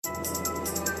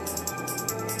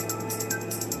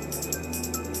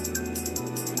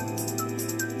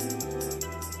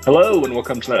Hello, and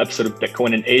welcome to another episode of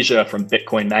Bitcoin in Asia from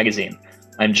Bitcoin Magazine.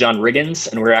 I'm John Riggins,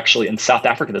 and we're actually in South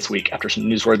Africa this week after some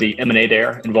newsworthy M&A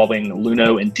there involving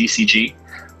Luno and DCG.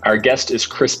 Our guest is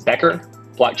Chris Becker,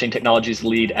 blockchain technologies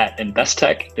lead at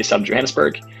Investec, based out of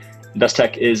Johannesburg.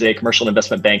 Investec is a commercial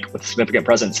investment bank with a significant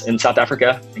presence in South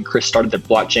Africa, and Chris started their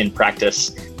blockchain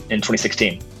practice in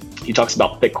 2016. He talks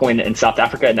about Bitcoin in South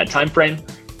Africa in that time frame,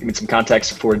 giving some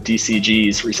context for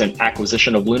DCG's recent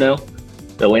acquisition of Luno,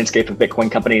 the landscape of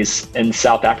Bitcoin companies in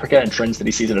South Africa and trends that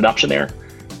he sees in adoption there,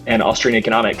 and Austrian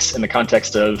economics in the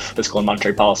context of fiscal and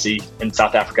monetary policy in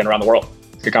South Africa and around the world.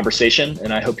 It's a good conversation,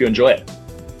 and I hope you enjoy it.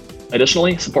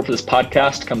 Additionally, support for this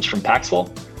podcast comes from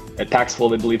Paxful. At Paxful,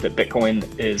 they believe that Bitcoin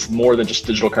is more than just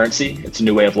digital currency. It's a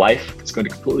new way of life. It's going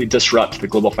to completely disrupt the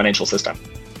global financial system.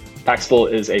 Paxful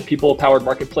is a people-powered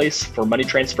marketplace for money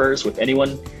transfers with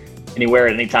anyone, anywhere,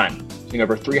 at any time. Using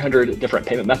over 300 different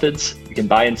payment methods, you can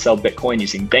buy and sell Bitcoin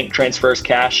using bank transfers,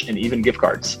 cash, and even gift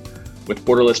cards. With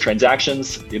borderless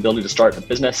transactions, the ability to start a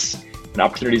business, and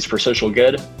opportunities for social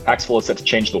good, Paxful is set to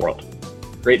change the world.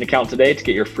 Create an account today to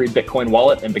get your free Bitcoin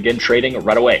wallet and begin trading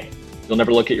right away. You'll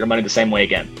never look at your money the same way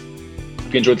again.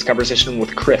 Hope you enjoyed this conversation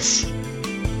with Chris.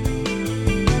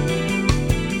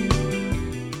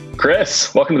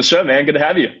 Chris, welcome to the show, man. Good to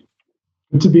have you.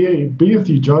 Good to be with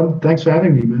you, John. Thanks for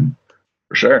having me, man.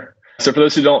 For sure. So for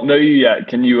those who don't know you yet,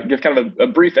 can you give kind of a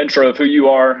brief intro of who you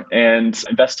are and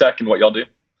Investec and what y'all do?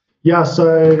 Yeah,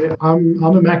 so I'm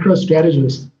a macro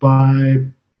strategist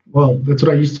that's what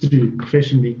I used to do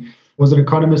professionally. Was an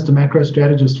economist and macro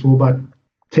strategist for about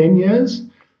 10 years,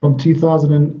 from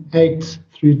 2008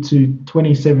 through to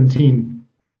 2017.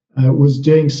 Was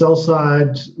doing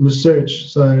sell-side research.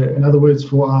 So in other words,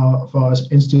 for our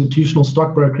institutional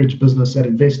stock brokerage business at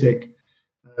Investec,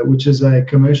 which is a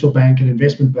commercial bank and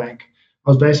investment bank, I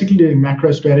was basically doing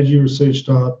macro strategy research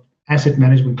to our asset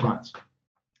management clients.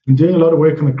 I'm doing a lot of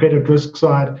work on the credit risk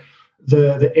side.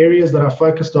 The areas that I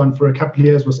focused on for a couple of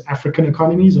years was African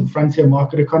economies and frontier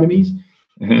market economies.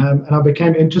 And I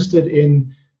became interested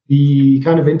in the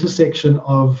kind of intersection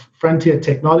of frontier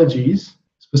technologies,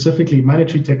 specifically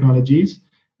monetary technologies,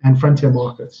 and frontier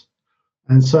markets.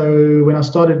 And so when I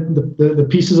started, the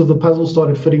pieces of the puzzle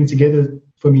started fitting together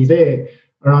for me there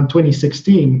around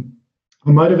 2016.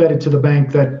 I'm motivated to the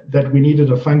bank that we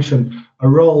needed a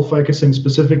role focusing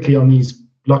specifically on these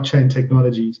blockchain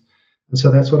technologies. And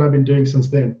so that's what I've been doing since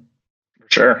then.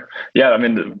 Sure. Yeah. I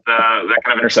mean, that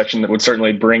kind of intersection that would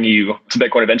certainly bring you to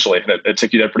Bitcoin eventually. It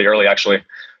took you there pretty early, actually.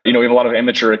 You know, we have a lot of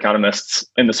amateur economists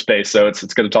in the space, so it's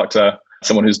good to talk to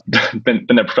someone who's been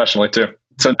there professionally too.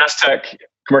 So Investec,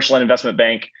 commercial and investment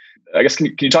bank, I guess,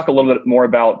 can you talk a little bit more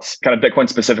about kind of Bitcoin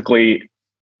specifically?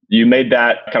 You made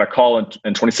that kind of call in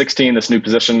 2016. This new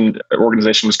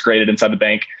organization was created inside the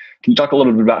bank. Can you talk a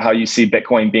little bit about how you see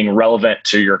Bitcoin being relevant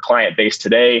to your client base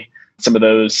today? Some of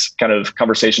those kind of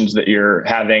conversations that you're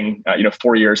having,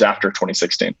 4 years after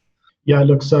 2016. Yeah,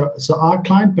 look, so our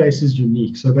client base is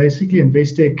unique. So basically,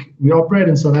 Investec, we operate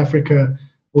in South Africa,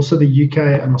 also the UK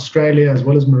and Australia, as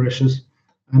well as Mauritius.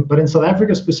 But in South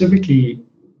Africa specifically,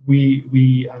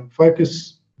 we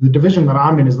focus. The division that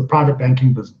I'm in is the private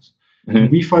banking business.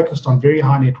 Mm-hmm. We focused on very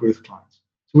high net worth clients.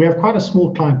 So we have quite a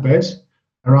small client base,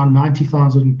 around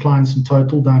 90,000 clients in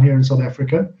total down here in South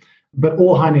Africa, but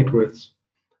all high net worths.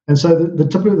 And so the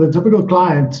typical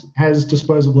client has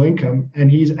disposable income, and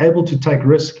he's able to take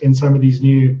risk in some of these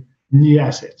new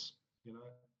assets,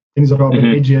 things that are a bit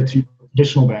edgier to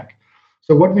traditional bank.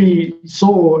 So what we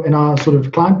saw in our sort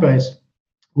of client base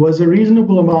was a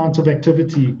reasonable amount of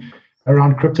activity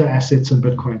around crypto assets and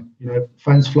Bitcoin,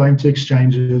 funds flowing to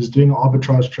exchanges, doing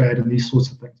arbitrage trade and these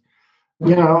sorts of things.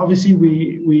 Obviously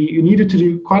we needed to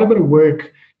do quite a bit of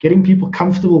work getting people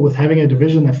comfortable with having a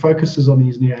division that focuses on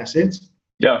these new assets,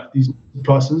 these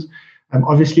prices.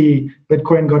 Obviously,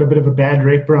 Bitcoin got a bit of a bad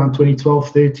rep around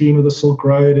 2012, 13 with the Silk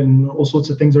Road and all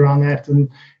sorts of things around that. And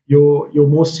your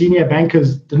more senior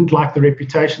bankers didn't like the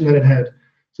reputation that it had.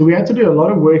 So we had to do a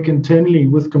lot of work internally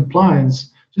with compliance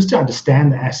just to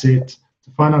understand the asset,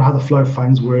 to find out how the flow of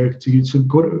funds work, to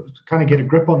kind of get a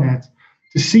grip on that,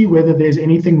 to see whether there's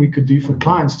anything we could do for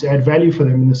clients to add value for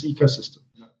them in this ecosystem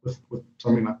with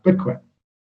something like Bitcoin.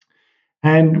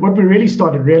 And what we really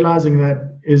started realizing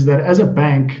is that as a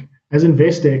bank, as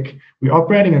Investec, we're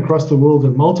operating across the world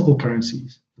in multiple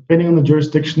currencies, depending on the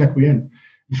jurisdiction that we're in.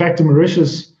 In fact, in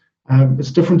Mauritius,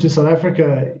 it's different to South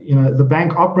Africa. The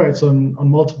bank operates on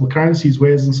multiple currencies,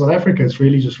 whereas in South Africa, it's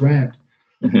really just rand.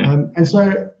 Mm-hmm. And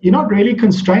so you're not really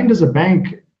constrained as a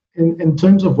bank in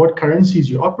terms of what currencies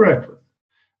you operate with.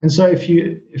 And so if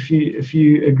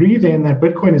you agree then that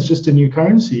Bitcoin is just a new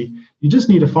currency, you just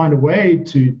need to find a way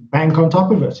to bank on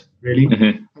top of it, really.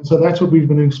 Mm-hmm. And so that's what we've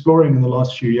been exploring in the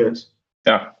last few years.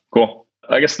 Yeah, cool.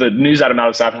 I guess the news out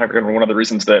of South Africa, one of the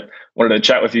reasons that I wanted to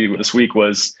chat with you this week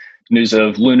was news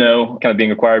of Luno kind of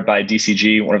being acquired by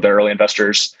DCG, one of their early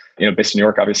investors, based in New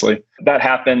York, obviously. That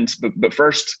happened. But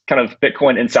first, kind of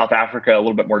Bitcoin in South Africa, a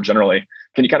little bit more generally.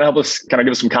 Can you kind of help us kind of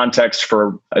give us some context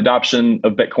for adoption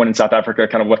of Bitcoin in South Africa,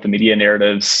 kind of what the media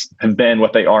narratives have been,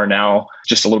 what they are now,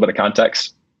 just a little bit of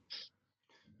context?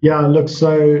 Yeah, look,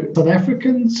 so South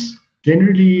Africans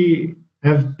generally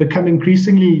have become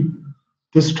increasingly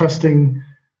distrusting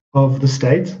of the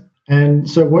state. And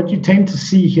so what you tend to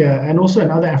see here, and also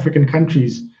in other African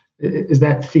countries, is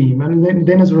that theme. And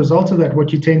then as a result of that,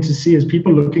 what you tend to see is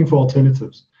people looking for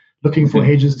alternatives, looking for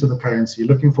hedges to the currency,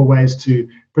 looking for ways to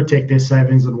protect their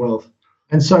savings and wealth.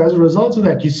 And so as a result of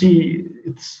that, you see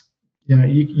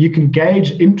you can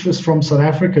gauge interest from South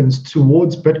Africans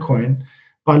towards Bitcoin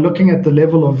by looking at the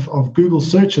level of Google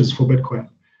searches for Bitcoin.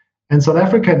 And South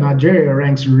Africa and Nigeria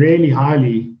ranks really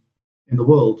highly in the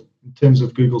world in terms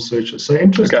of Google searches. So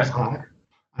interest is high.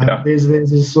 There's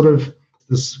this sort of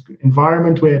this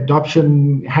environment where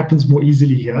adoption happens more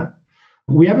easily here.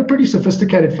 We have a pretty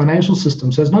sophisticated financial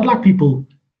system. So it's not like people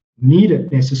need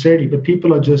it necessarily, but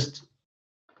people are just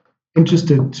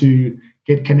interested to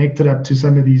get connected up to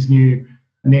some of these new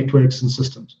networks and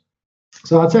systems.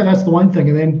 So I'd say that's the one thing.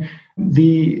 And then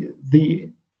the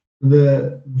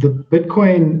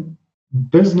Bitcoin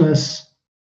business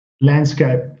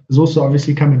landscape has also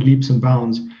obviously come in leaps and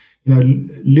bounds.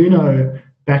 Luno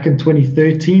back in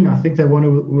 2013, I think they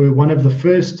were one of the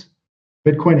first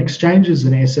Bitcoin exchanges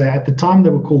in SA. At the time, they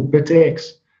were called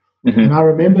BitX. Mm-hmm. And I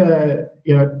remember,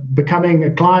 becoming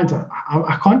a client.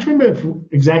 I can't remember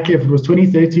exactly if it was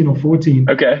 2013 or 14.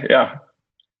 Okay, yeah.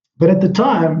 But at the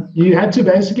time, you had to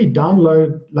basically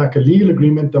download like a legal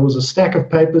agreement. There was a stack of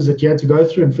papers that you had to go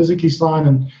through and physically sign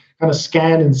and kind of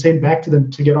scan and send back to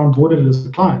them to get onboarded as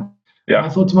a client. Yeah. And I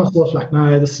thought to myself, like,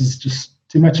 no, this is just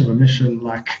too much of a mission.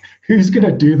 Like, who's going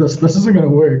to do this? This isn't going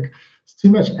to work. It's too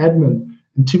much admin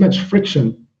and too much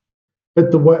friction.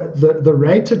 But the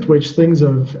rate at which things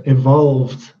have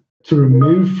evolved to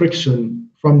remove friction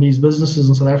from these businesses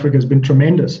in South Africa has been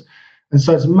tremendous. And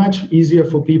so it's much easier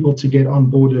for people to get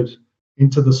onboarded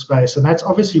into the space. And that's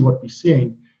obviously what we're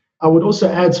seeing. I would also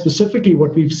add specifically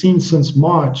what we've seen since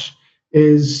March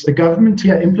is the government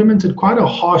here implemented quite a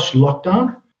harsh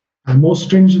lockdown, more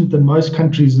stringent than most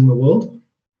countries in the world.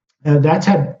 That's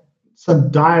had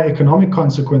some dire economic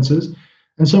consequences.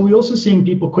 And so we're also seeing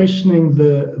people questioning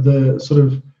the sort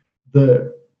of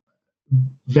the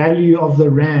value of the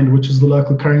rand, which is the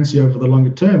local currency, over the longer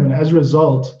term. And as a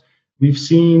result, we've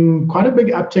seen quite a big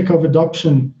uptick of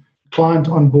adoption, client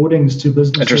onboardings to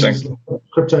businesses,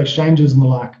 crypto exchanges and the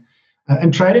like.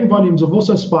 And trading volumes have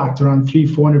also spiked around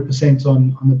 300-400%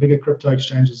 on the bigger crypto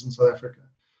exchanges in South Africa.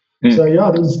 So yeah,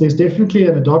 there's definitely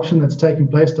an adoption that's taking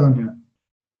place down here.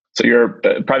 So your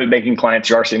private banking clients,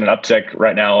 you are seeing an uptick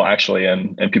right now, actually,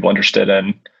 and people interested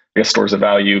in, I guess, stores of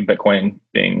value, Bitcoin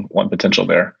being one potential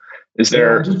there. Is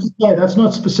there? Yeah, that's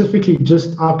not specifically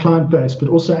just our client base, but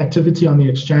also activity on the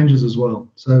exchanges as well.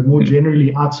 So more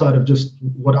generally, outside of just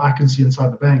what I can see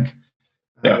inside the bank,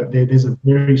 there's a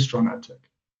very strong uptick.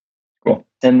 Cool.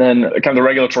 And then kind of the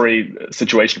regulatory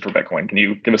situation for Bitcoin. Can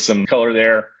you give us some color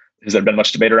there? Has there been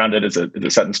much debate around it? Is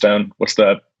it set in stone? What's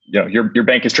the, your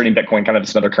bank is treating Bitcoin kind of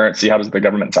as another currency. How does the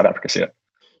government in South Africa see it?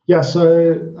 Yeah,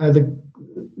 so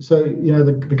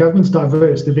the government's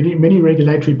diverse. There have been many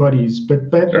regulatory bodies, but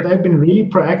they've been really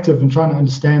proactive in trying to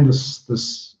understand this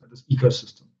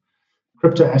ecosystem.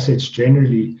 Crypto assets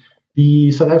generally.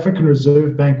 The South African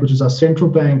Reserve Bank, which is our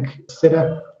central bank, set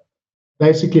up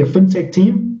basically a fintech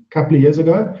team a couple of years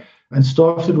ago and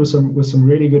started with some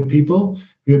really good people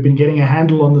who have been getting a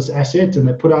handle on this asset, and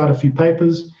they put out a few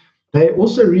papers. They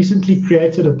also recently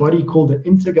created a body called the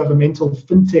Intergovernmental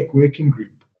FinTech Working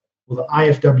Group, or the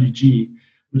IFWG,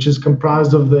 which is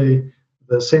comprised of the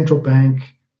central bank,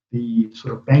 the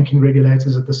sort of banking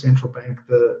regulators at the central bank,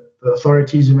 the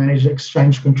authorities who manage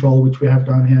exchange control, which we have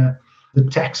down here, the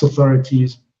tax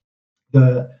authorities,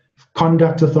 the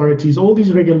conduct authorities. All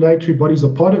these regulatory bodies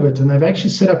are part of it, and they've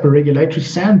actually set up a regulatory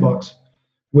sandbox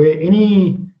where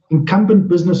any incumbent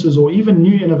businesses or even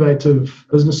new innovative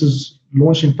businesses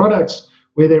launching products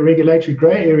where their regulatory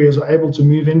gray areas are able to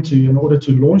move into in order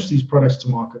to launch these products to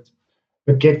market,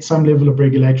 but get some level of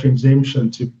regulatory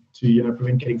exemption to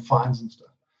prevent getting fines and stuff.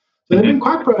 So they've been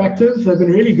quite proactive. They've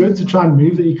been really good to try and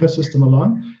move the ecosystem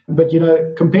along. But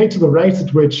compared to the rate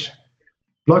at which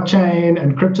blockchain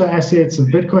and crypto assets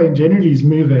and Bitcoin generally is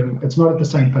moving, it's not at the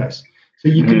same pace. So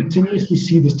you continuously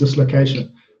see this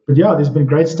dislocation. But yeah, there's been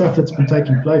great stuff that's been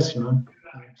taking place,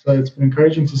 So it's been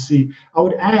encouraging to see. I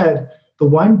would add the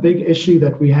one big issue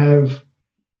that we have,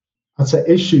 I'd say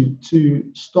issue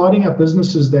to starting up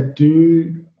businesses that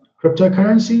do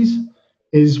cryptocurrencies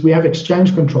is we have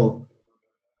exchange control.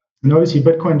 And obviously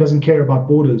Bitcoin doesn't care about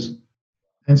borders.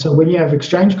 And so when you have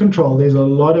exchange control, there's a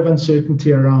lot of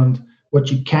uncertainty around what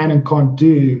you can and can't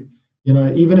do.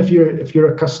 Even if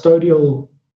you're a custodial,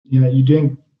 you're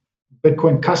doing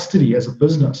Bitcoin custody as a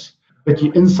business, but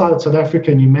you're inside South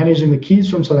Africa and you're managing the keys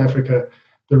from South Africa,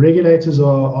 the regulators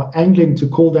are angling to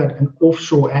call that an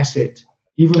offshore asset,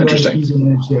 even though the keys are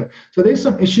managed here. So there's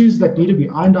some issues that need to be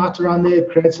ironed out around there,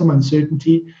 create some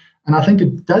uncertainty. And I think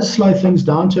it does slow things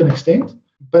down to an extent.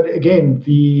 But again,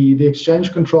 the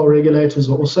exchange control regulators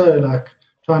are also like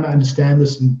trying to understand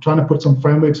this and trying to put some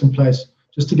frameworks in place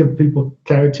just to give people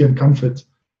clarity and comfort,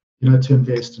 to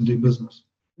invest and do business.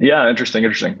 Yeah, interesting.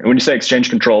 And when you say exchange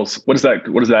controls, what does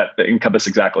that encompass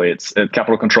exactly? It's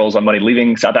capital controls on money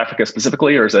leaving South Africa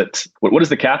specifically, or is it what is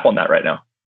the cap on that right now?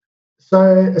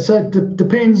 So it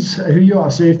depends who you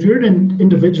are. So if you're an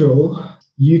individual,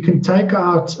 you can take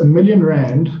out R1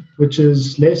 million, which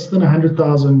is less than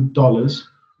 $100,000,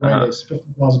 less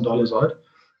 $50,000 odd,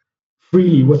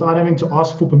 freely without having to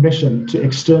ask for permission to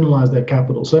externalize that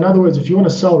capital. So in other words, if you want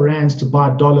to sell rands to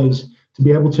buy dollars to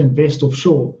be able to invest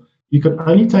offshore, you can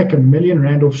only take R1 million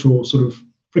offshore sort of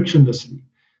frictionlessly.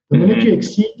 The minute you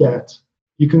exceed that,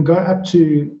 you can go up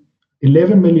to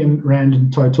 11 million rand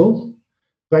in total,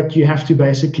 but you have to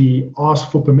basically ask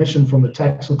for permission from the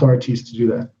tax authorities to do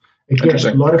that.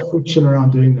 Again, a lot of friction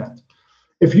around doing that.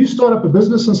 If you start up a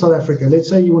business in South Africa, let's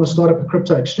say you want to start up a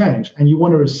crypto exchange and you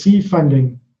want to receive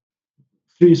funding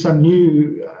through some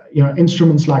new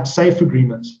instruments like safe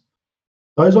agreements,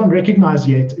 those aren't recognized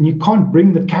yet, and you can't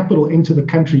bring the capital into the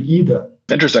country either.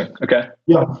 Interesting. Okay.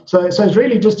 Yeah. So it's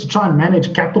really just to try and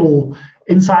manage capital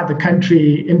inside the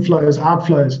country, inflows,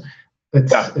 outflows.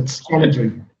 It's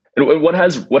challenging. And what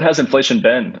has inflation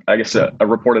been? I guess a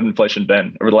reported inflation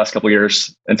been over the last couple of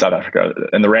years in South Africa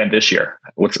and the rand this year.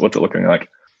 What's it looking like?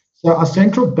 So our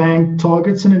central bank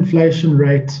targets an inflation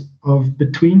rate of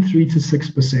between 3 to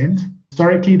 6%.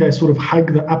 Historically, they sort of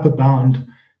hug the upper bound.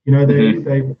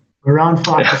 They around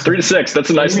 5%. Yeah, 3 to 6. That's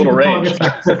a nice little range. So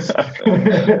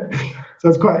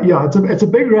it's quite, it's a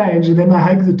big range, and then they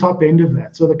hug the top end of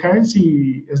that. So the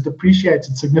currency has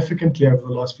depreciated significantly over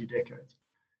the last few decades,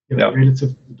 relative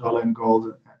to the dollar and gold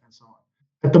and so on.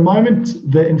 At the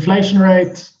moment, the inflation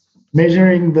rate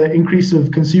measuring the increase of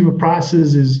consumer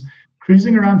prices is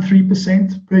cruising around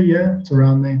 3% per year. It's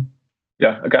around there.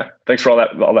 Yeah. Okay. Thanks for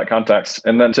all that context.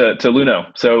 And then to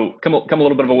Luno. So come a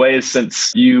little bit of a ways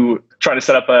since you tried to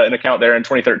set up an account there in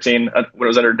 2013 when it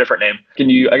was under a different name.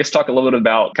 Can you, talk a little bit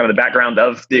about kind of the background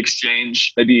of the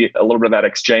exchange, maybe a little bit of that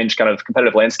exchange kind of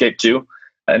competitive landscape too,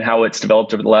 and how it's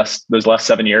developed over those last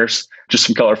 7 years? Just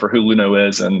some color for who Luno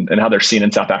is and how they're seen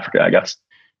in South Africa, I guess.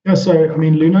 Yeah. So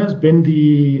Luno has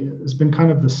been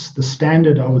kind of the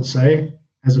standard, I would say,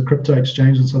 as a crypto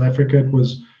exchange in South Africa. It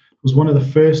was one of the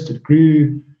first. It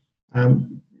grew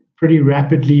pretty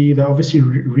rapidly. They obviously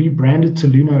rebranded to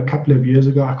Luno a couple of years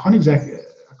ago. I can't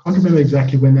remember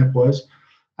exactly when that was,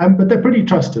 but they're pretty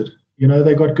trusted.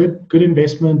 They got good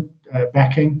investment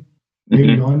backing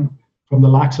early on from the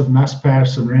likes of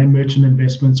Naspers and Rand Merchant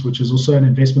Investments, which is also an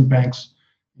investment bank's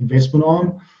investment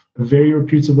arm, a very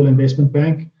reputable investment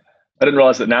bank. I didn't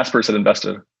realize that Naspers had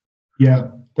invested. Yeah,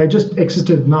 they just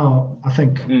exited now, I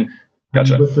think.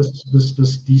 Gotcha. With this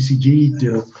DCG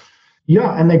deal.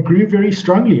 Yeah, and they grew very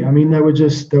strongly. They were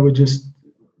just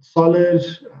solid,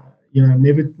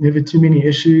 never too many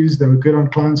issues. They were good on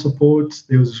client support.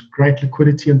 There was great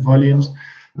liquidity and volumes.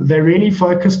 They really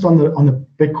focused on the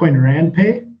Bitcoin Rand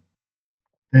pair.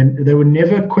 And they were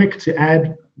never quick to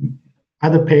add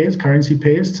other pairs, currency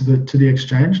pairs to the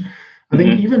exchange. I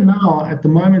think even now, at the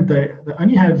moment, they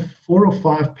only have 4 or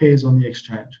 5 pairs on the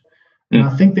exchange. And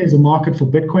I think there's a market for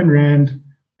Bitcoin Rand,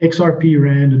 XRP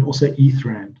Rand, and also ETH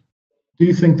Rand. I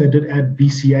do think they did add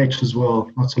BCH as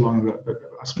well not so long ago, but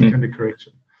I speak under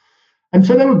correction. And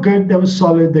so they were good, they were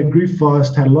solid, they grew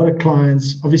fast, had a lot of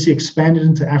clients, obviously expanded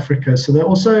into Africa. So they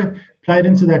also played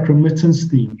into that remittance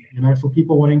theme. For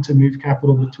people wanting to move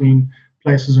capital between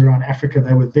places around Africa,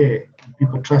 they were there and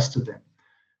people trusted them.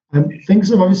 And things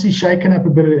have obviously shaken up a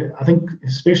bit, I think,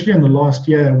 especially in the last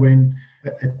year when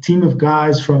a team of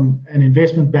guys from an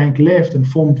investment bank left and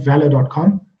formed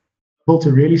Valor.com, built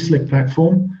a really slick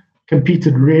platform,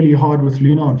 competed really hard with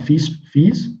Luno on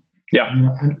fees. Yeah.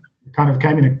 And kind of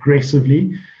came in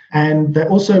aggressively. And they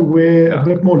also were a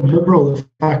bit more liberal, if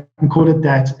I can call it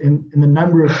that, in the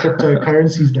number of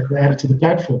cryptocurrencies that were added to the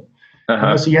platform.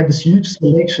 So you had this huge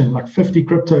selection, like 50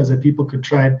 cryptos that people could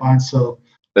trade, buy and sell.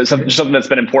 It's something that's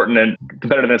been important, and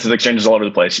competitiveness of exchanges all over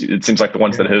the place. It seems like the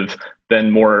ones that have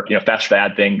been more, fast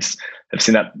fad things have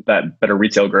seen that better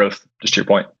retail growth, just to your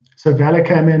point. So Valor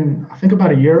came in, I think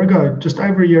about a year ago, just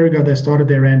over a year ago, they started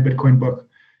their Rand Bitcoin book,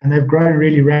 and they've grown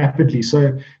really rapidly.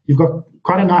 So you've got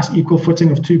quite a nice equal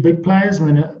footing of two big players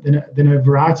and then a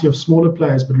variety of smaller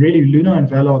players, but really Luno and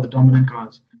Valor are the dominant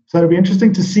guys. So it'll be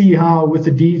interesting to see how with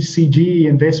the DCG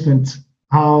investment,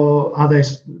 how they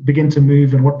begin to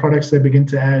move and what products they begin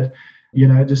to add,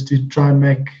 just to try and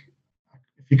make,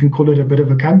 if you can call it, a bit of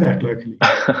a comeback locally.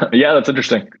 Yeah, that's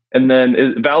interesting. And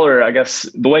then Valor, I guess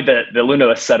the way that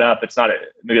Luno is set up,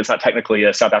 maybe it's not technically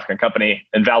a South African company,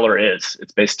 and Valor is.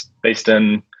 It's based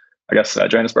in, I guess,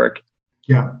 Johannesburg.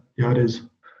 Yeah, it is.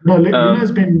 No, Luno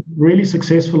has been really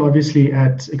successful, obviously,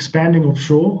 at expanding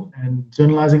offshore and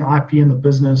journalizing IP in the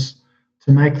business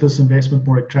to make this investment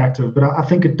more attractive. But I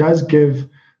think it does give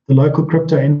the local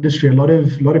crypto industry a lot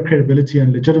of credibility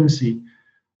and legitimacy,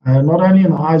 not only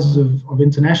in the eyes of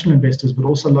international investors, but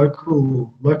also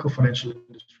local financial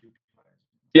industry.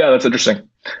 Yeah, that's interesting.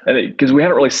 Because we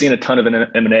haven't really seen a ton of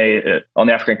M&A on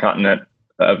the African continent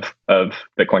of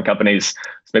Bitcoin companies.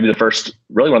 It's maybe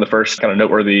one of the first kind of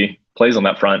noteworthy plays on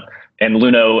that front. And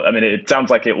Luno, it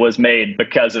sounds like it was made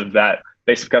because of that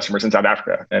base of customers in South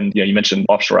Africa. And you mentioned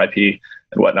offshore IP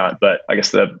and whatnot, but I guess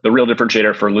the real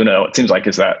differentiator for Luno, it seems like,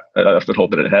 is that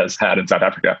foothold that it has had in South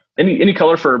Africa. Any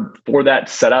color for that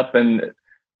setup, and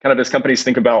kind of as companies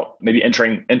think about maybe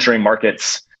entering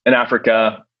markets in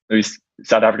Africa, maybe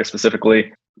South Africa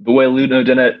specifically, the way Luno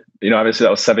did it, obviously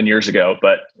that was 7 years ago,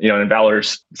 but in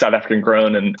Valor's South African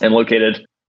grown and located.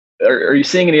 Are you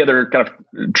seeing any other kind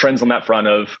of trends on that front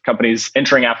of companies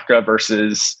entering Africa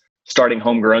versus starting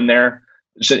homegrown there?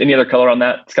 Any other color on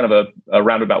that? It's kind of a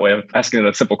roundabout way of asking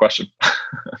a simple question.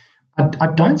 I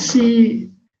don't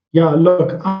see. Yeah,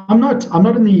 look, I'm not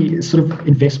in the sort of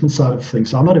investment side of things.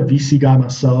 So I'm not a VC guy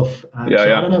myself. I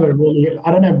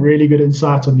don't have really good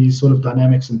insight on these sort of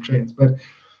dynamics and trends. But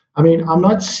I'm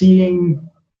not seeing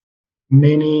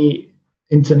many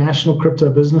international crypto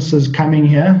businesses coming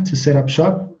here to set up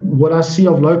shop. What I see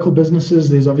of local businesses,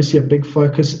 there's obviously a big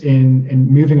focus in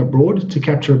moving abroad to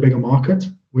capture a bigger market,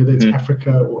 whether it's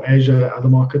Africa or Asia, other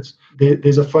markets.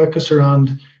 There's a focus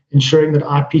around ensuring that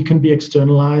IP can be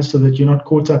externalized so that you're not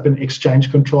caught up in exchange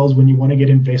controls when you want to get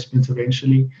investments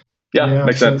eventually. Yeah,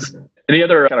 makes sense. Any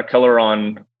other kind of color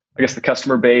on, I guess, the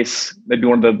customer base, maybe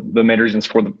one of the main reasons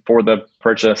for the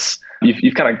purchase?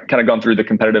 You've kind of gone through the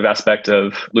competitive aspect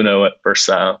of Luno versus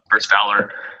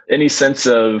Valor. Any sense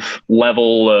of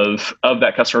level of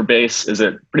that customer base? Is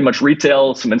it pretty much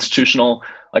retail, some institutional?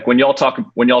 Like when y'all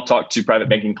talk to private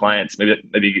banking clients,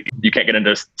 maybe you can't get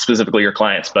into specifically your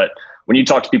clients, but when you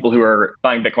talk to people who are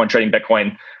buying Bitcoin, trading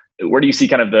Bitcoin, where do you see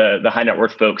kind of the high net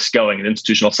worth folks going, the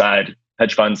institutional side,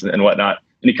 hedge funds and whatnot?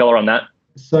 Any color on that?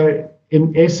 So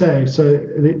in SA,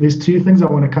 there's two things I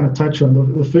want to kind of touch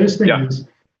on. The first thing is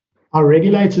our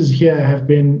regulators here have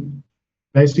been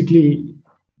basically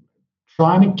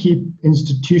trying to keep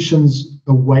institutions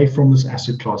away from this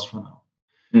asset class for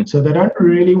now. So they don't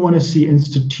really want to see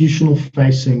institutional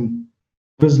facing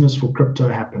business for crypto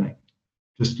happening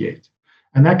just yet.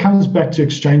 And that comes back to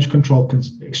exchange control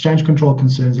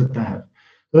concerns that they have.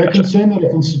 So they're concerned that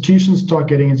if institutions start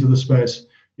getting into the space,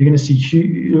 you're going to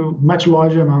see much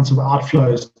larger amounts of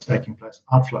outflows taking place,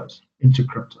 outflows into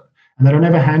crypto. And they don't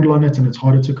have a handle on it, and it's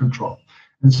harder to control.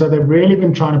 And so they've really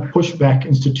been trying to push back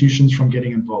institutions from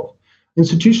getting involved.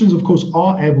 Institutions, of course,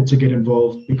 are able to get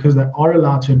involved because they are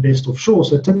allowed to invest offshore.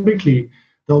 So typically,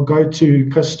 they'll go to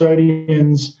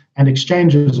custodians and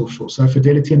exchanges offshore. So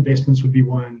Fidelity Investments would be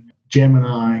one,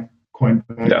 Gemini,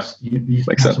 Coinbase, these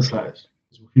kinds of players,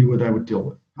 who they would deal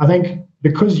with. I think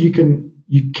because you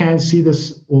can see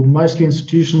this, or mostly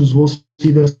institutions will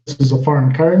see this as a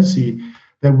foreign currency,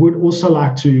 they would also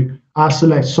like to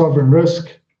isolate sovereign risk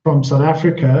from South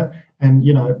Africa and,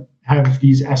 have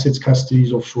these assets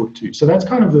custodies offshore too. So that's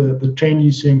kind of the trend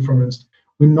you're seeing from it.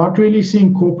 We're not really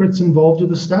seeing corporates involved with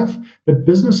the stuff, but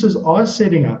businesses are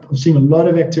setting up. I'm seeing a lot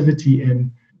of activity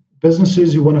in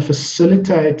businesses who want to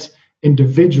facilitate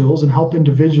individuals and help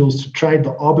individuals to trade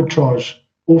the arbitrage,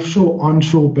 offshore,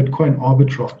 onshore Bitcoin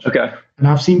arbitrage. Okay. And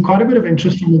I've seen quite a bit of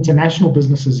interest from international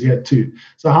businesses here too.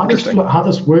 So how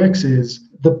this works is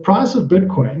the price of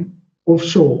Bitcoin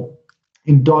offshore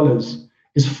in dollars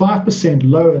is 5%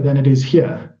 lower than it is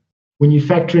here when you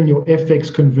factor in your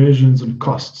FX conversions and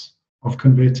costs of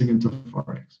converting into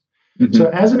Forex. So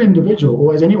as an individual,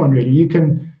 or as anyone really, you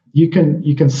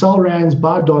can sell rands,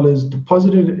 buy dollars,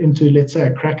 deposit it into, let's say,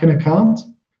 a Kraken account,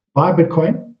 buy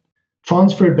Bitcoin,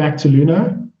 transfer it back to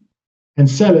Luno, and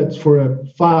sell it for a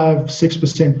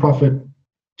 5-6% profit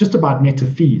just about net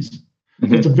of fees.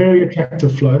 Mm-hmm. It's a very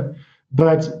attractive flow.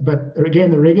 But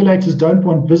again, the regulators don't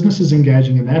want businesses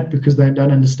engaging in that because they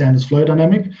don't understand this flow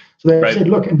dynamic. So they said,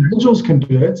 look, individuals can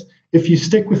do it if you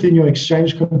stick within your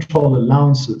exchange control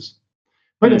allowances.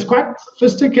 But it's quite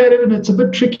sophisticated and it's a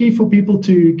bit tricky for people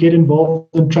to get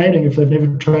involved in trading if they've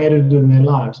never traded in their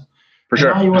lives. For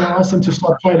sure. Now you want to ask them to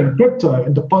start trading crypto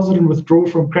and deposit and withdraw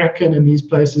from Kraken in these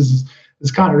places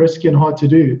is kind of risky and hard to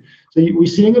do. So we're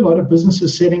seeing a lot of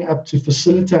businesses setting up to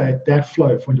facilitate that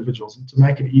flow for individuals and to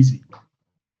make it easy.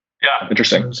 Yeah,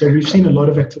 interesting. So we've seen a lot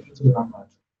of activity around that.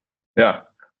 Yeah.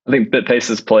 I think BitPace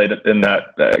has played in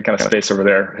that kind of space over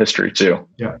their history too.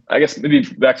 Yeah. I guess maybe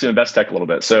back to InvestTech a little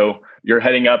bit. So you're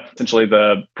heading up essentially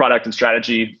the product and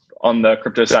strategy on the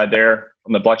crypto side there,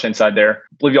 on the blockchain side there.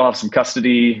 I believe you'll have some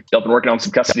custody. You've been working on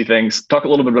some custody things. Talk a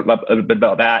little bit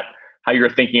about that, how you're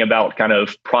thinking about kind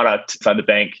of product inside the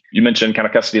bank. You mentioned kind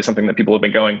of custody is something that people have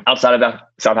been going outside of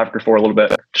South Africa for a little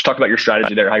bit. Just talk about your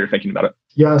strategy there, how you're thinking about it.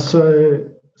 Yeah. So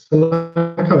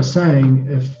like I was saying,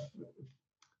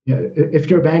 if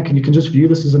you're a bank and you can just view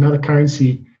this as another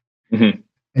currency, mm-hmm.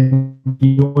 and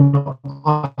you want to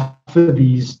offer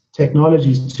these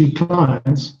technologies to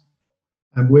clients,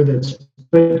 and whether it's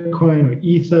Bitcoin or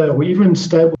Ether or even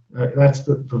stable, that's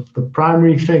the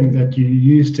primary thing that you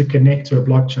use to connect to a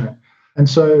blockchain. And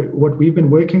so what we've been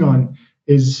working on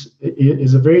is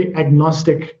a very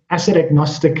asset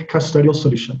agnostic custodial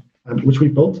solution, which we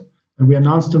built. And we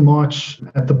announced in March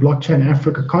at the Blockchain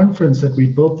Africa conference that we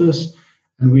built this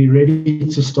and we're ready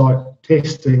to start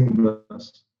testing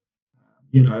this,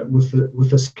 with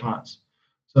the clients.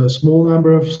 So a small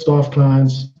number of staff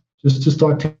clients just to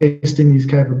start testing these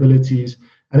capabilities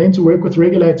and then to work with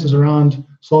regulators around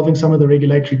solving some of the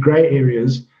regulatory gray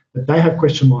areas that they have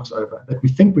question marks over, that we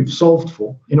think we've solved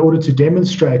for, in order to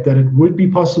demonstrate that it would be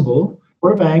possible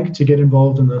for a bank to get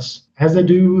involved in this as they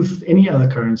do with any other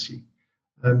currency.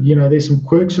 There's some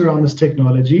quirks around this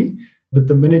technology, but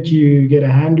the minute you get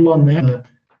a handle on that,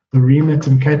 the remit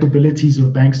and capabilities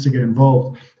of banks to get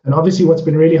involved. And obviously what's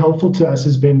been really helpful to us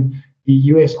has been the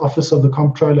US Office of the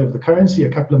Comptroller of the Currency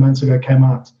a couple of months ago came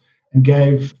out and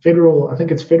gave federal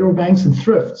banks and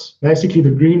thrifts basically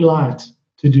the green light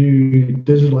to do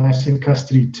digital asset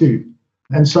custody too.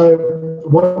 And so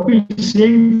what we're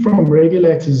seeing from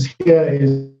regulators here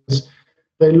is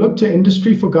they look to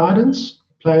industry for guidance,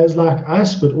 players like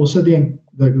us, but also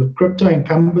the crypto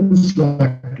incumbents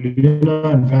like Luna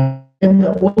and Val, and they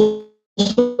also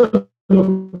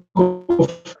look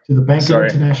to the Bank of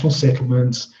International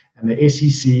Settlements and the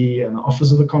SEC and the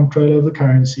Office of the Comptroller of the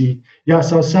Currency. Yeah,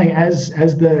 so I was saying as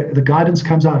the guidance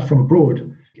comes out from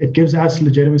abroad, it gives us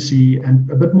legitimacy and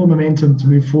a bit more momentum to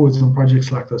move forwards on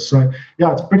projects like this. So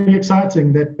yeah, it's pretty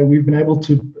exciting that we've been able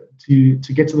to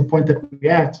get to the point that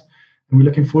we're at, and we're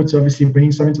looking forward to obviously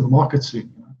bringing something to the market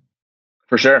soon.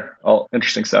 For sure. All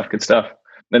interesting stuff. Good stuff.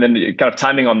 And then kind of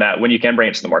timing on that, when you can bring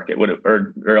it to the market,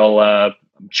 I'm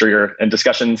sure you're in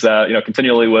discussions,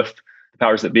 continually with the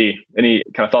powers that be. Any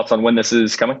kind of thoughts on when this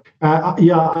is coming? I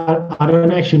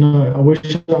don't actually know. I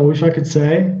wish I could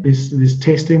say. There's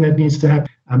testing that needs to happen.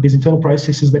 There's internal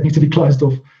processes that need to be closed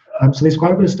off. So there's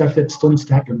quite a bit of stuff that still needs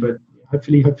to happen, but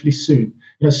hopefully soon.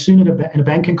 Soon in a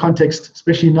banking context,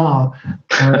 especially now,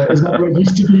 is not what it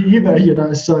used to be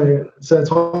either. So it's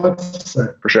hard to say.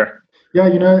 For sure. Yeah,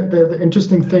 the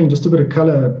interesting thing, just a bit of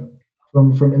color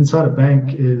from inside a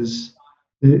bank is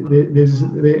there's this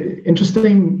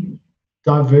interesting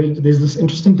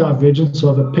divergence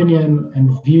of opinion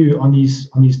and view on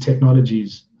these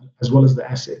technologies as well as the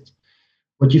assets.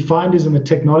 What you find is in the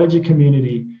technology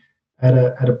community at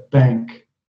a bank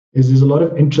is there's a lot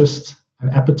of interest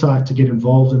and appetite to get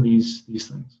involved in these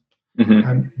things.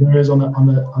 Mm-hmm. Whereas on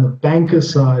the banker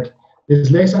side,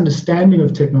 there's less understanding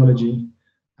of technology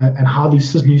and how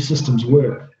these new systems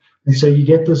work. And so you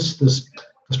get this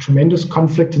tremendous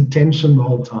conflict and tension the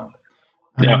whole time.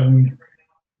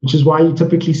 Which is why you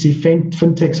typically see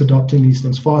fintechs adopting these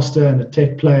things faster and the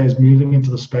tech players moving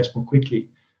into the space more quickly.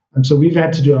 And so we've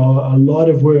had to do a lot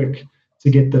of work to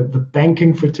get the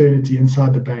banking fraternity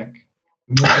inside the bank.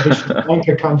 The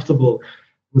banker comfortable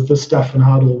with this stuff and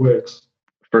how it all works.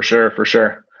 For sure. It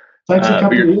takes a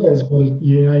couple of years, but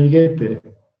you get there.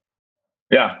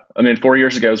 Yeah, 4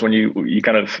 years ago is when you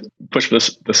kind of pushed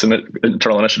this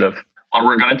internal initiative.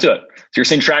 We're going into it. So you're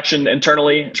seeing traction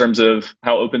internally in terms of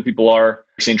how open people are.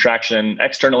 You're seeing traction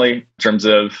externally in terms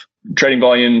of trading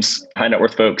volumes, high net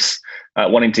worth folks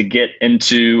wanting to get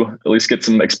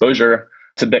some exposure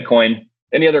to Bitcoin.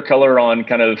 Any other color on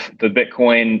kind of the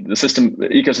Bitcoin, the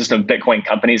ecosystem of Bitcoin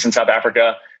companies in South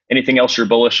Africa? Anything else you're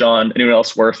bullish on? Anyone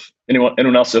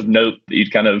else of note that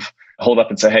you'd kind of hold up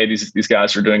and say, hey, these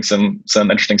guys are doing some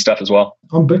interesting stuff as well?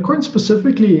 On Bitcoin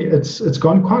specifically, it's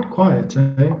gone quite quiet.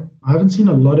 I haven't seen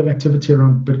a lot of activity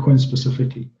around Bitcoin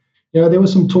specifically. There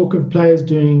was some talk of players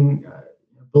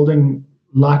building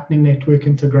Lightning Network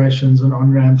integrations and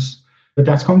on-ramps, but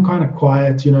that's gone kind of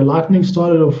quiet. Lightning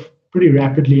started off pretty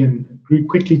rapidly and grew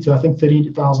quickly to, I think,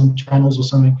 30,000 channels or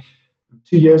something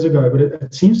 2 years ago, but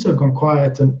it seems to have gone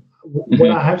quiet. And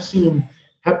what I have seen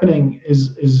happening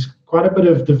is quite a bit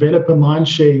of developer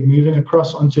mindshare moving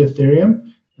across onto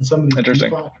Ethereum and some of the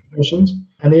DeFi applications.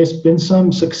 And there's been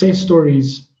some success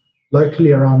stories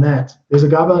locally around that. There's a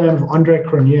guy by the name of Andre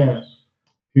Cronje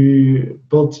who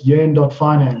built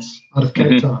Yearn.finance out of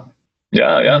Cape Town.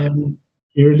 Yeah. And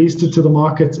he released it to the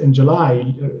market in July.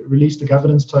 He released a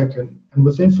governance token. And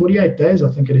within 48 days, I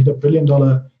think it hit $1 billion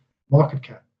market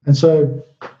cap. And so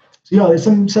there's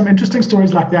some interesting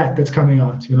stories like that's coming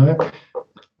out, Not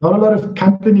a lot of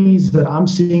companies that I'm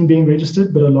seeing being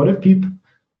registered, but a lot of people,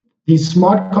 these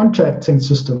smart contracting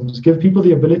systems give people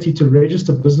the ability to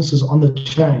register businesses on the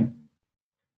chain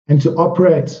and to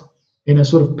operate in a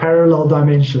sort of parallel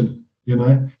dimension,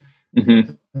 And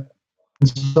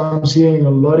so I'm seeing a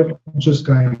lot of interest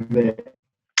going there.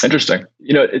 Interesting.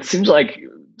 It seems like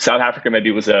South Africa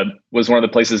maybe was one of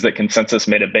the places that Consensus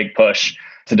made a big push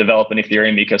to develop an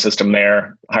Ethereum ecosystem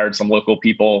there, hired some local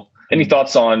people. Any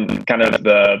thoughts on kind of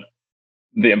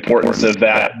the importance of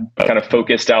that kind of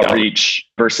focused outreach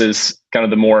versus kind of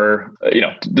the more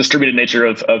distributed nature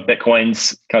of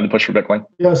Bitcoin's kind of the push for Bitcoin?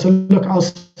 Yeah, so look, I'll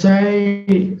say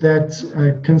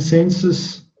that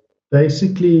Consensus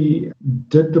basically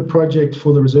did the project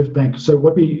for the Reserve Bank. So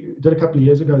what we did a couple of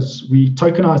years ago is we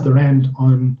tokenized the Rand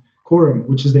on Quorum,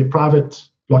 which is their private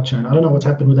blockchain. I don't know what's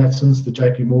happened with that since the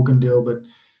JP Morgan deal, but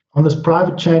on this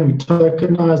private chain, we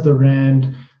tokenized the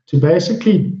Rand to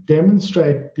basically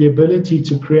demonstrate the ability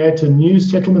to create a new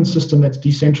settlement system that's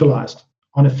decentralized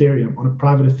on Ethereum, on a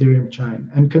private Ethereum chain.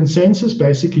 And Consensus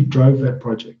basically drove that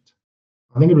project.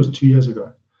 I think it was 2 years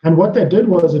ago. And what that did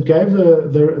was it gave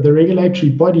the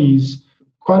regulatory bodies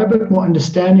quite a bit more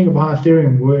understanding of how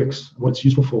Ethereum works, what it's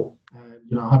useful for,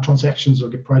 how transactions will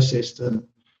get processed, and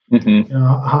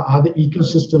how the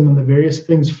ecosystem and the various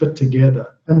things fit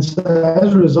together. And so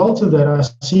as a result of that, I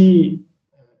see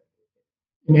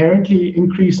inherently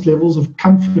increased levels of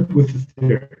comfort with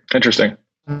Ethereum. Interesting.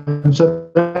 And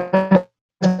so that's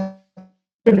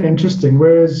really interesting.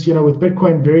 Whereas, with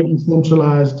Bitcoin very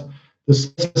decentralized,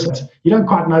 you don't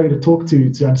quite know who to talk to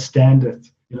understand it.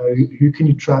 Who can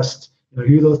you trust?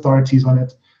 Who are the authorities on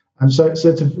it? And so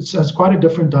it's quite a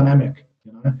different dynamic.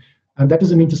 And that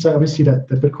doesn't mean to say, obviously, that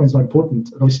Bitcoin's not important.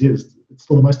 It obviously is. It's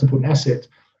still the most important asset.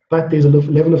 But there's a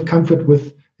level of comfort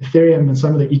with Ethereum and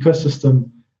some of the ecosystem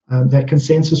that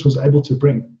Consensus was able to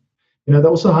bring. They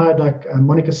also hired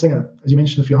Monica Singer, as you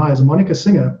mentioned a few hires. And Monica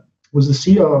Singer was the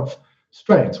CEO of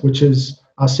Straight, which is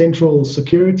our central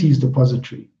securities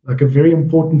depository, like a very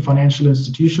important financial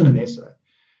institution in SA.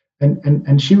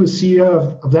 And she was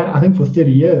CEO of that, I think, for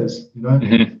 30 years.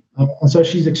 And so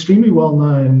she's extremely well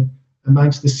known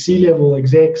amongst the C-level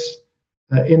execs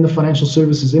in the financial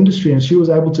services industry. And she was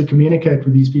able to communicate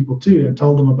with these people too and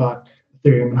tell them about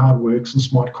Ethereum and how it works and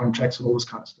smart contracts and all this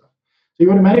kind of stuff. So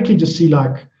you automatically just see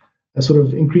like a sort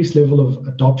of increased level of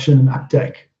adoption and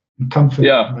uptake and comfort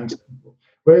amongst people.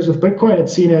 Whereas with Bitcoin,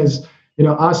 it's seen as,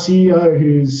 our CEO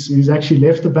who's actually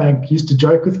left the bank used to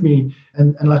joke with me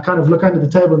and like kind of look under the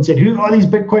table and said, who are these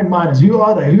Bitcoin miners? Who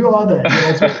are they?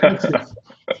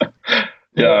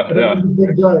 Yeah.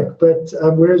 Big joke. But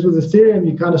whereas with Ethereum,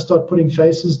 you kind of start putting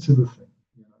faces to the thing.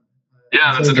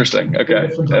 Yeah, that's interesting. Okay.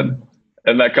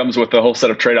 And that comes with a whole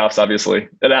set of trade-offs, obviously.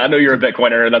 And I know you're a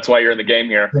Bitcoiner, and that's why you're in the game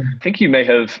here. I think you may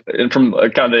have, and from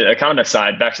kind of the economist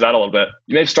side, back to that a little bit,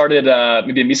 you may have started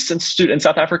maybe a Mises Institute in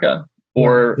South Africa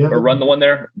or run the one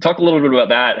there. Talk a little bit about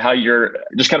that, how you're,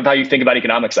 just kind of how you think about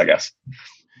economics, I guess.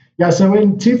 Yeah, so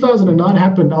when 2009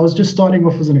 happened, I was just starting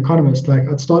off as an economist. Like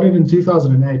I'd started in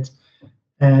 2008,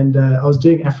 and I was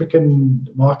doing African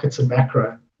markets and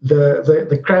macro.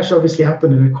 The crash obviously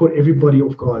happened, and it caught everybody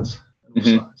off guard.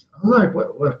 I'm like,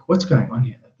 what's going on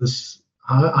here?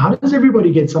 How does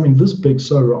everybody get something this big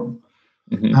so wrong?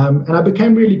 And I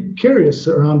became really curious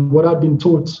around what I'd been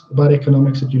taught about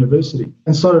economics at university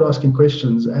and started asking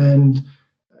questions and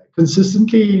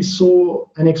consistently saw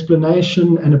an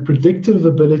explanation and a predictive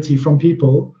ability from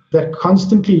people that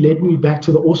constantly led me back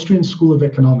to the Austrian School of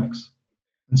Economics.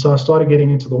 And so I started getting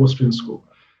into the Austrian school.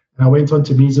 And I went on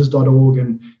to Mises.org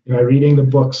and reading the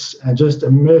books and just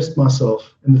immersed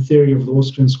myself in the theory of the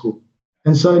Austrian school.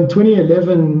 And so in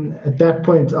 2011, at that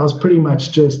point, I was pretty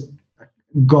much just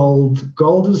gold.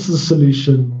 Gold is the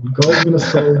solution. Gold's going to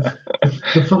solve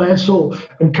the financial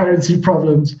and currency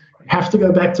problems. You have to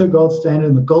go back to a gold standard,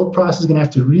 and the gold price is going to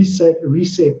have to reset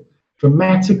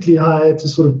dramatically higher to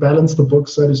sort of balance the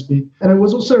books, so to speak. And it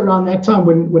was also around that time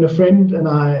when a friend and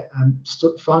I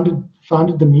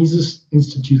founded the Mises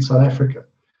Institute South Africa,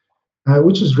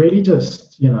 which is really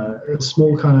just, a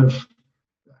small kind of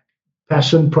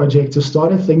passion project to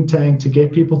start a think tank to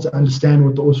get people to understand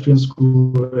what the Austrian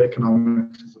School of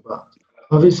Economics is about.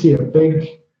 Obviously, a big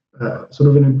sort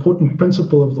of an important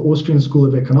principle of the Austrian School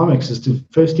of Economics is to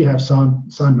firstly have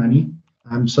sound money.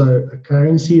 So a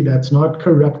currency that's not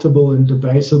corruptible and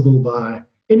debasable by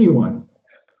anyone.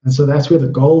 And so that's where the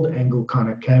gold angle kind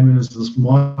of came in, as this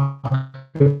market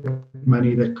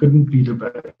money that couldn't be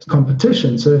debated.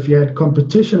 Competition. So if you had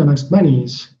competition amongst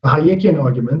monies, the Hayekian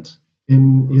argument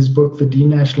in his book, The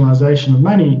Denationalization of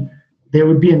Money, there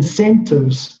would be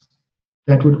incentives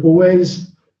that would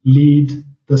always lead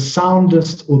the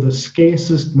soundest or the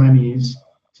scarcest monies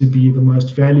to be the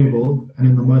most valuable and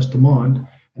in the most demand,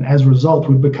 and as a result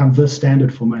would become the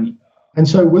standard for money. And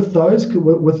so with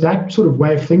that sort of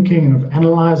way of thinking and of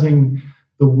analyzing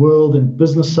the world and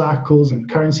business cycles and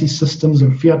currency systems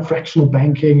and fiat fractional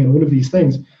banking and all of these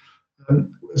things,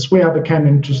 it's where I became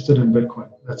interested in Bitcoin.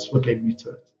 That's what led me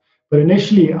to it. But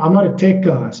initially, I'm not a tech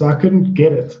guy, so I couldn't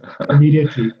get it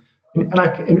immediately.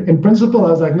 And in principle,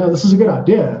 I was like, no, this is a good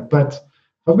idea, but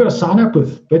I've got to sign up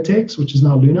with BitX, which is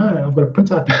now Luna, and I've got to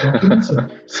print out these documents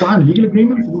and sign legal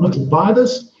agreements in order to buy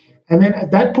this. And then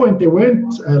at that point, there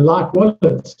weren't light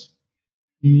wallets.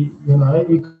 You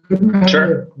couldn't have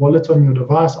a wallet on your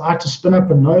device. I had to spin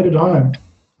up a node at home.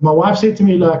 My wife said to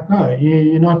me, like, no,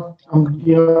 you're not going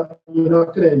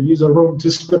to use a room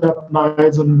to spin up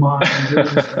nodes on mine.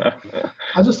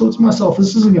 I just thought to myself,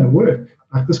 this isn't going to work.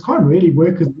 Like, this can't really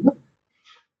work.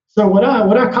 So what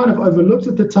I kind of overlooked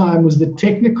at the time was the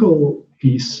technical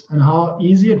piece and how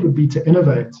easy it would be to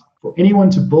innovate for anyone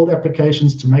to build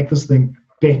applications to make this thing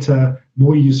better,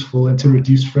 more useful, and to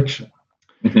reduce friction.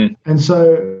 Mm-hmm. And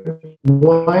so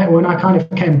when I kind of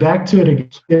came back to it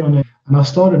again, and I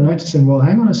started noticing, well,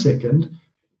 hang on a second,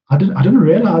 I didn't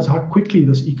realize how quickly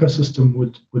this ecosystem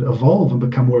would evolve and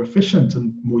become more efficient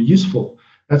and more useful.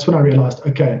 That's when I realized,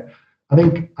 okay, I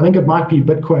think it might be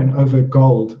Bitcoin over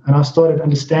gold. And I started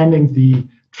understanding the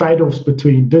trade-offs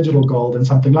between digital gold and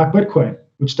something like Bitcoin,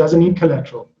 which doesn't need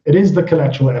collateral. It is the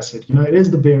collateral asset. It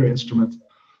is the bearer instrument.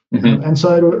 Mm-hmm. And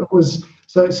so it was.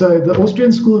 So the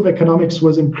Austrian School of Economics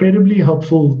was incredibly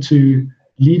helpful to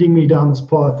leading me down this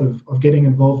path of getting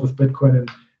involved with Bitcoin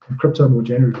and crypto more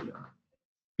generally.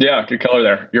 Yeah, good color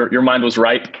there. Your mind was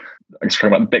right. I'm just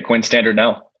talking about Bitcoin standard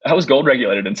now. How is gold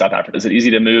regulated in South Africa? Is it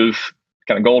easy to move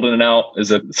kind of gold in and out? Is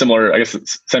it similar? I guess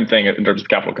it's the same thing in terms of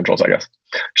capital controls, I guess.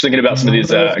 Just thinking about some of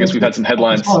these, I guess we've had some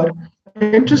headlines.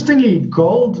 Interestingly,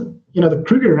 gold, the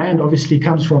Kruger Rand obviously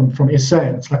comes from SA.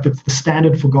 It's like the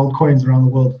standard for gold coins around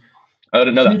the world. I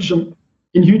didn't know that.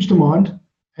 In huge demand.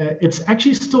 It's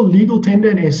actually still legal tender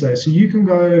in SA. So you can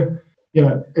go,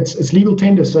 it's legal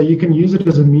tender. So you can use it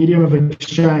as a medium of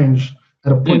exchange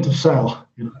at a point of sale.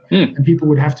 And people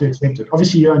would have to accept it.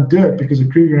 Obviously, you don't do it because a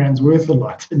Kruger Rand's worth a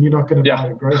lot and you're not going to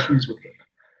buy groceries with it.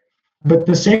 But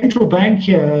the central bank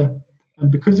here,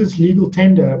 because it's legal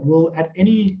tender, will at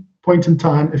any point in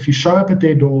time, if you show up at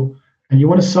their door and you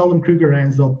want to sell them Kruger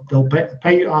Rands, they'll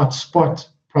pay you out spot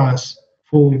price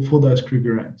for those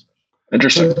Kruger Rands.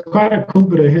 Interesting. So it's quite a cool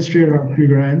bit of history around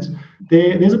Kruger Rands.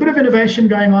 There's a bit of innovation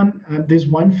going on. There's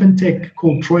one fintech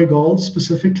called Troy Gold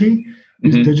specifically,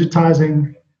 who's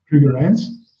digitizing Kruger Rands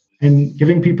and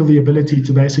giving people the ability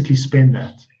to basically spend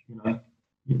that.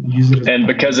 Use it. And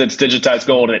because it's digitized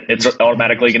gold, it's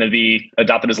automatically going to be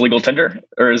adopted as legal tender,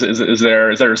 or is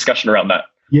there a discussion around that?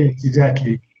 Yes,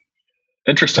 exactly.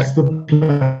 Interesting. That's the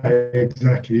play.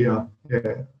 Exactly. Yeah.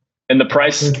 And the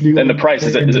price is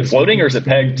it floating or is it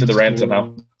pegged to the rand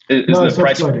somehow? It's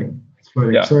floating. It's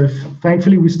floating. Yeah. So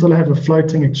thankfully, we still have a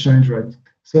floating exchange rate.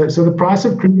 So the price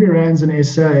of Kruger Rands in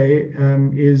SA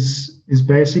is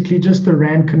basically just the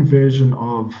rand conversion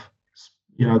of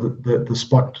the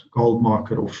spot gold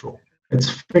market offshore. It's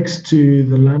fixed to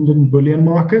the London bullion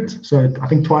market. So I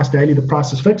think twice daily the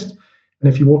price is fixed.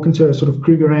 And if you walk into a sort of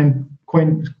Kruger Rand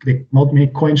coin, many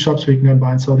coin shops where you can go and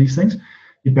buy and sell these things,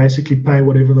 you basically pay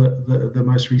whatever the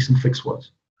most recent fix was.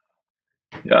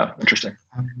 Yeah, interesting.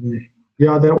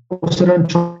 They also don't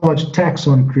charge tax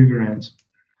on Kruger Rands.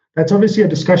 That's obviously a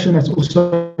discussion that's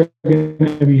also going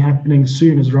to be happening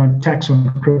soon, is around tax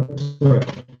on crypto.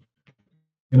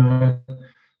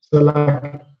 So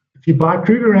like if you buy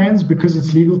Kruger Rands because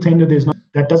it's legal tender,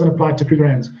 that doesn't apply to Kruger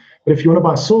Rands. But if you want to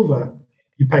buy silver,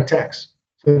 you pay tax.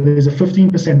 So there's a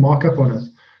 15% markup on it.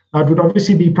 Now, it would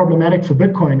obviously be problematic for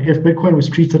Bitcoin if Bitcoin was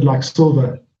treated like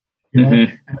silver,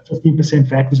 and 15%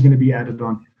 VAT was going to be added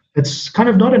on. It's kind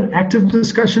of not an active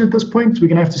discussion at this point. We're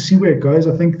going to have to see where it goes.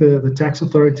 I think the tax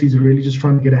authorities are really just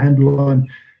trying to get a handle on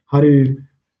how to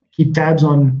keep tabs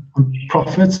on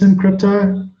profits in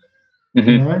crypto,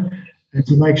 and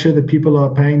to make sure that people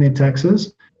are paying their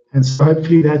taxes. And so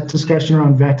hopefully that discussion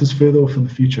around VAT is further off in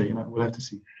the future. We'll have to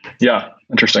see. Yeah,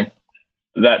 interesting.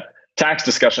 That tax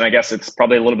discussion, I guess it's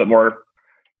probably a little bit more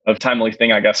of a timely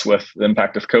thing, I guess, with the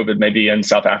impact of COVID maybe in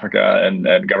South Africa and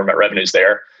government revenues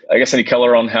there. I guess any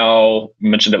color on how you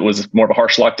mentioned it was more of a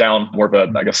harsh lockdown, more of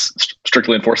a, I guess,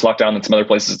 strictly enforced lockdown than some other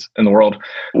places in the world.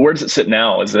 Where does it sit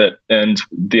now? Is it, and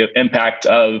the impact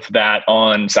of that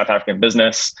on South African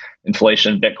business,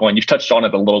 inflation, Bitcoin? You've touched on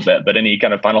it a little bit, but any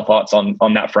kind of final thoughts on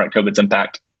that front, COVID's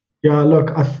impact? Yeah, look,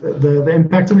 the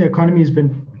impact on the economy has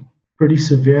been pretty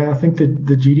severe. I think that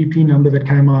the GDP number that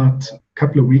came out a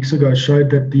couple of weeks ago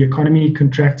showed that the economy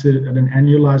contracted at an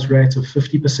annualized rate of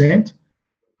 50%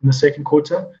 in the second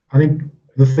quarter. I think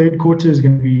the third quarter is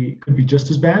could be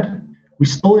just as bad. We're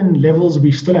still in levels,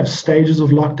 we still have stages of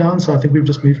lockdown. So I think we've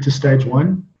just moved to stage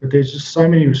 1, but there's just so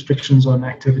many restrictions on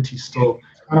activity still.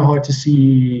 It's kind of hard to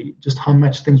see just how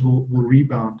much things will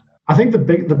rebound. I think the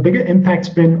bigger impact's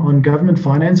been on government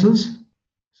finances.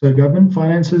 So government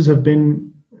finances have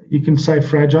been, you can say,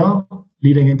 fragile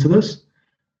leading into this.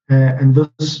 And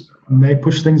this may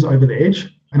push things over the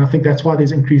edge. And I think that's why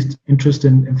there's increased interest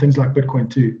in things like Bitcoin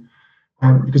too.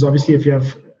 Because obviously if you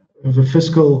have a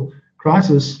fiscal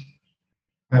crisis,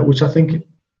 which I think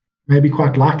may be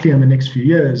quite likely in the next few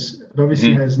years, it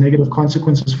obviously has negative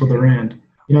consequences for the rand.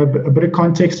 A bit of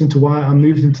context into why I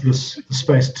moved into this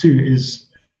space too is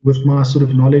with my sort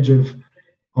of knowledge of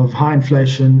high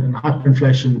inflation and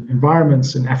hyperinflation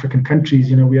environments in African countries.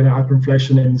 We had a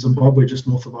hyperinflation in Zimbabwe just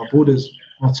north of our borders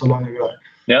not so long ago.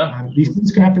 Yeah, these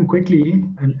things can happen quickly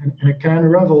and it can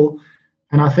unravel.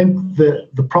 And I think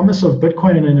the promise of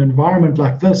Bitcoin in an environment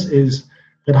like this is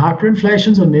that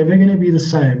hyperinflations are never going to be the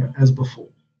same as before.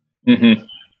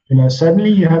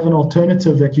 Suddenly you have an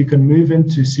alternative that you can move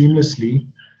into seamlessly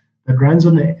that runs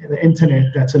on the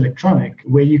internet that's electronic,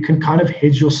 where you can kind of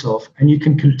hedge yourself and you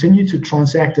can continue to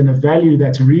transact in a value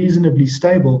that's reasonably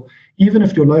stable, even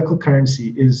if your local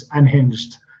currency is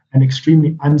unhinged and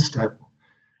extremely unstable.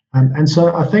 And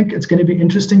so I think it's going to be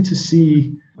interesting to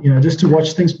see, just to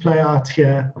watch things play out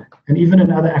here and even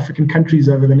in other African countries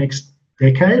over the next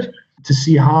decade, to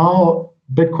see how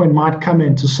Bitcoin might come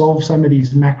in to solve some of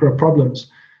these macro problems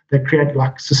that create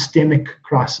like systemic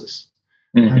crisis,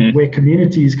 where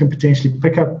communities can potentially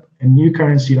pick up a new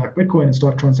currency like Bitcoin and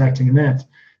start transacting in that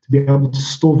to be able to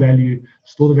store the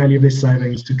value of their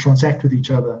savings, to transact with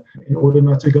each other in order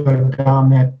not to go down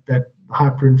that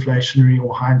hyperinflationary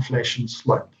or high inflation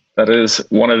slope. That is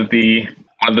one of the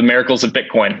miracles of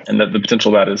Bitcoin, and that the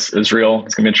potential of that is real.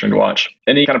 It's going to be interesting to watch.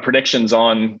 Any kind of predictions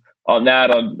on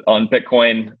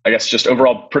Bitcoin? I guess just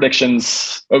overall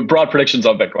predictions, broad predictions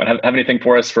on Bitcoin. Have anything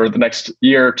for us for the next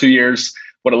year, 2 years?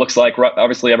 What it looks like?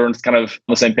 Obviously, everyone's kind of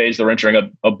on the same page. They're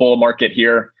entering a bull market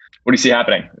here. What do you see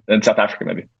happening in South Africa,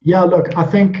 maybe? Yeah, look,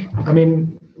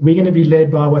 we're going to be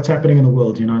led by what's happening in the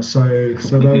world. So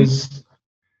those.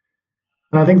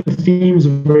 And I think the themes are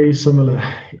very similar.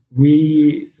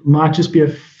 We might just be a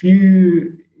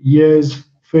few years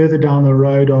further down the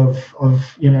road of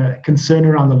concern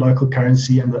around the local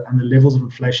currency and the levels of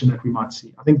inflation that we might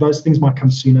see. I think those things might come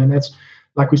sooner, and that's,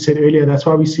 like we said earlier, that's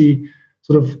why we see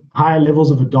sort of higher levels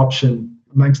of adoption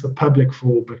amongst the public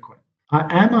for Bitcoin.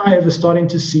 Am I ever starting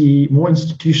to see more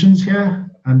institutions here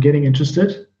getting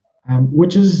interested,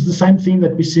 which is the same theme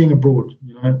that we're seeing abroad,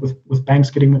 with banks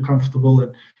getting more comfortable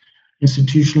and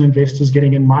institutional investors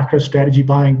getting in, MicroStrategy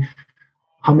buying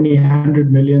how many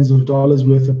hundred millions of dollars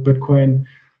worth of Bitcoin.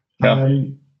 Yeah.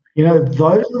 Those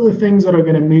are the things that are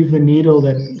going to move the needle,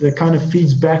 that kind of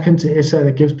feeds back into SA,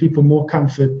 that gives people more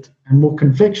comfort and more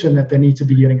conviction that they need to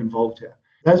be getting involved here.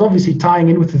 That's obviously tying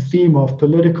in with the theme of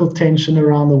political tension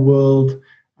around the world,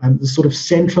 and the sort of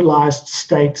centralized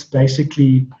states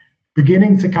basically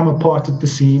beginning to come apart at the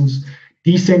seams,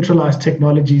 decentralized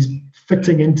technologies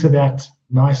fitting into that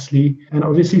nicely, and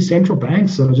obviously central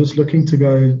banks are just looking to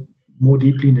go more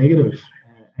deeply negative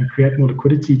and create more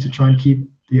liquidity to try and keep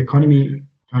the economy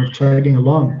kind of chugging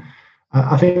along.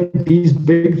 I think these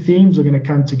big themes are going to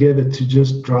come together to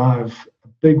just drive a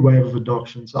big wave of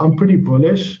adoption. So I'm pretty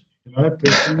bullish,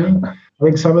 personally. I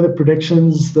think some of the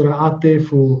predictions that are out there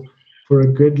for a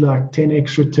good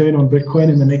 10x return on Bitcoin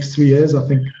in the next 3 years, I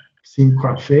think seem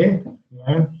quite fair,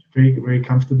 very, very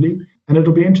comfortably. And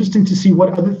it'll be interesting to see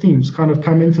what other themes kind of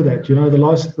come into that.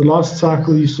 The last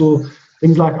cycle you saw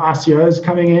things like ICOs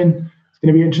coming in. It's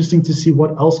going to be interesting to see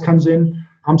what else comes in.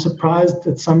 I'm surprised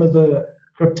at some of the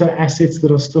crypto assets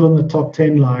that are still in the top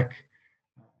 10, like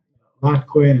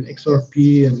Litecoin and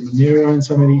XRP and Monero and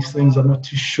some of these things. I'm not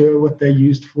too sure what they're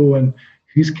used for and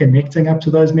who's connecting up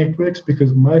to those networks,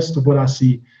 because most of what I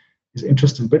see is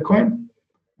interest in Bitcoin,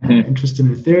 interest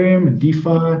in Ethereum and DeFi,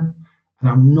 and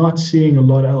I'm not seeing a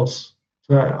lot else.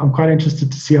 So I'm quite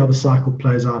interested to see how the cycle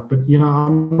plays out. But,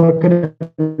 I'm not going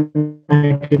to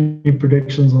make any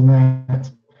predictions on that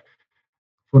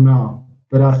for now.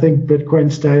 But I think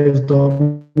Bitcoin stays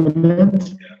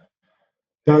dominant,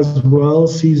 does well,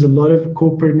 sees a lot of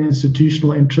corporate and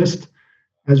institutional interest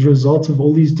as a result of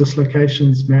all these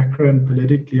dislocations, macro and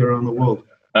politically, around the world.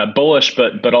 Bullish,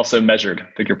 but also measured. I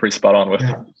think you're pretty spot on with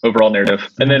overall narrative.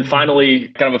 And then finally,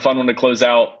 kind of a fun one to close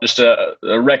out, just a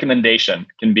recommendation.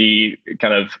 Can be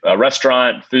kind of a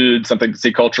restaurant, food, something to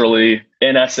see culturally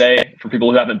in SA for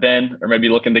people who haven't been, or maybe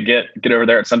looking to get over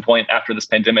there at some point after this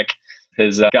pandemic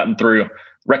has gotten through.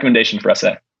 Recommendation for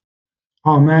SA.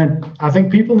 Oh man, I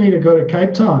think people need to go to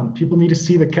Cape Town. People need to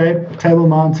see the Table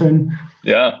Mountain.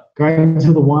 Yeah. Go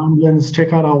into the winelands,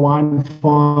 check out our wine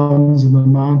farms in the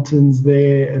mountains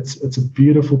there. It's a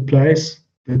beautiful place.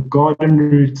 The garden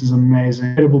route is amazing.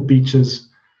 Incredible beaches,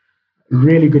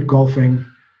 really good golfing.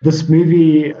 This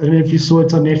movie, I don't know if you saw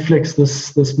it on Netflix,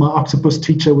 this My Octopus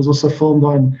Teacher was also filmed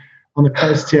on the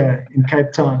coast here in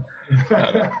Cape Town. Is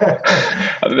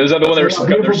that the one there's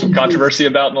some controversy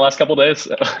about in the last couple of days?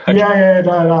 Yeah,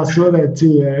 I saw that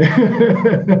too.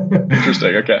 Yeah.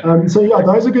 Interesting. Okay. So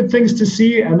those are good things to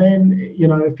see. And then,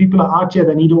 if people are out here,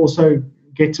 they need to also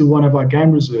get to one of our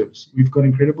game reserves. We've got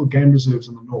incredible game reserves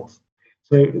in the north.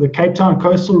 So the Cape Town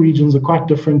coastal regions are quite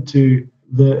different to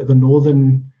the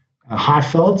northern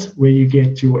Highveld, where you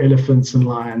get your elephants and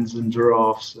lions and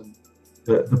giraffes and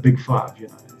the big five,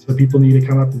 So people need to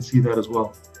come up and see that as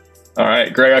well. All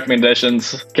right. Great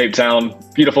recommendations. Cape Town,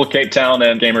 beautiful Cape Town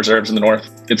and game reserves in the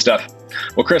north. Good stuff.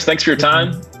 Well, Chris, thanks for your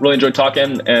time. Really enjoyed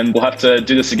talking, and we'll have to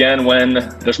do this again when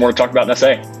there's more to talk about in SA.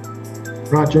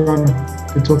 Right, John.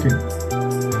 Good talking.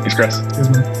 Thanks, Chris. Cheers,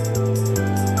 man.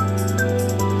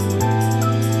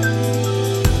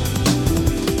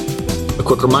 A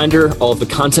quick reminder, all of the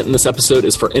content in this episode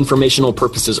is for informational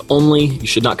purposes only. You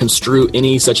should not construe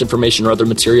any such information or other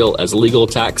material as legal,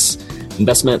 tax,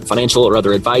 investment, financial, or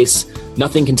other advice.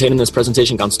 Nothing contained in this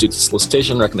presentation constitutes a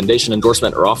solicitation, recommendation,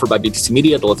 endorsement, or offer by BTC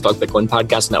Media, the Let's Talk Bitcoin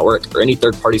podcast network, or any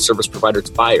third-party service provider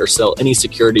to buy or sell any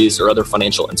securities or other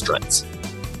financial instruments.